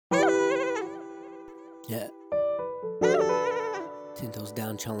Yeah. 10 Toes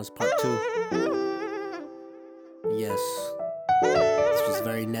Down Challenge Part 2. Yes. This was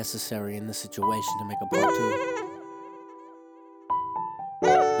very necessary in this situation to make a Part 2.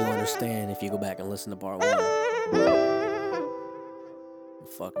 You'll understand if you go back and listen to Part 1.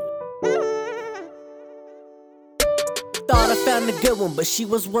 Fuck it. Thought I found a good one, but she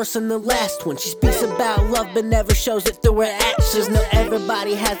was worse than the last one. She speaks about love but never shows it through her actions. No,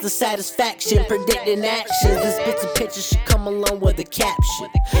 everybody has the satisfaction predicting actions. This bits and pictures should come along with a caption,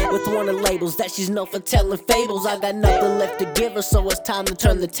 with warning labels that she's known for telling fables. I got nothing left to give her, so it's time to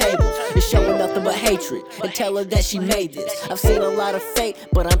turn the tables and show her nothing but hatred and tell her that she made this. I've seen a lot of fake,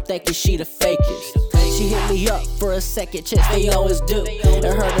 but I'm thinking she the fakest. She hit me up for a second chance, they always do. It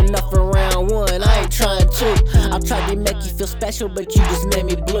hurt enough for round one, I ain't trying to. I tried to make you feel special, but you just made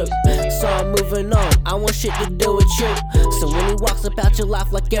me blue. So I'm moving on, I want shit to do with you. So when he walks about your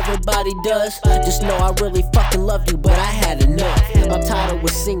life like everybody does, just know I really fucking loved you, but I had enough. My title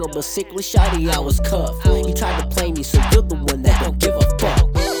was single, but secretly shawty I was cuffed. You tried to play me, so you're the one that don't give a fuck.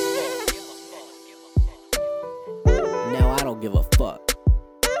 Now I don't give a fuck.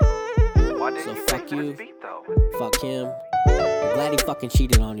 So fuck you, fuck him. I'm glad he fucking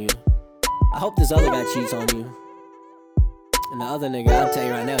cheated on you. I hope this other guy cheats on you. And the other nigga, I'll tell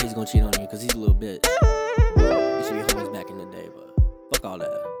you right now, he's gonna cheat on you, cause he's a little bitch. He should be homies back in the day, but fuck all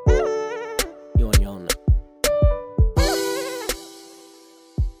that.